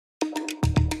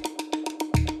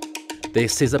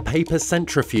This is a paper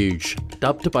centrifuge,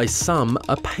 dubbed by some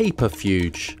a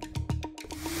paperfuge.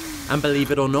 And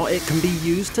believe it or not, it can be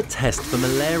used to test for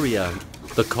malaria.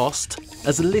 The cost?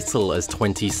 As little as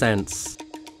 20 cents.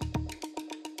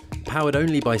 Powered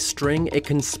only by string, it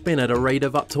can spin at a rate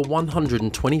of up to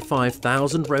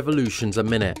 125,000 revolutions a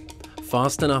minute,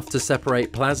 fast enough to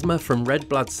separate plasma from red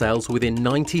blood cells within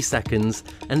 90 seconds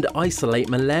and isolate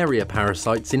malaria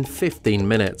parasites in 15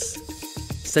 minutes.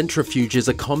 Centrifuges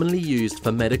are commonly used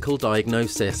for medical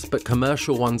diagnosis, but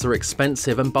commercial ones are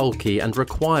expensive and bulky and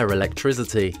require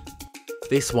electricity.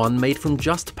 This one, made from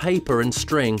just paper and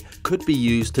string, could be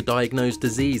used to diagnose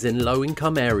disease in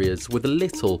low-income areas with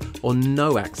little or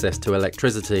no access to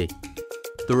electricity.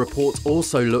 The report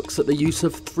also looks at the use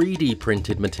of 3D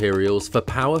printed materials for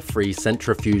power-free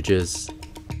centrifuges.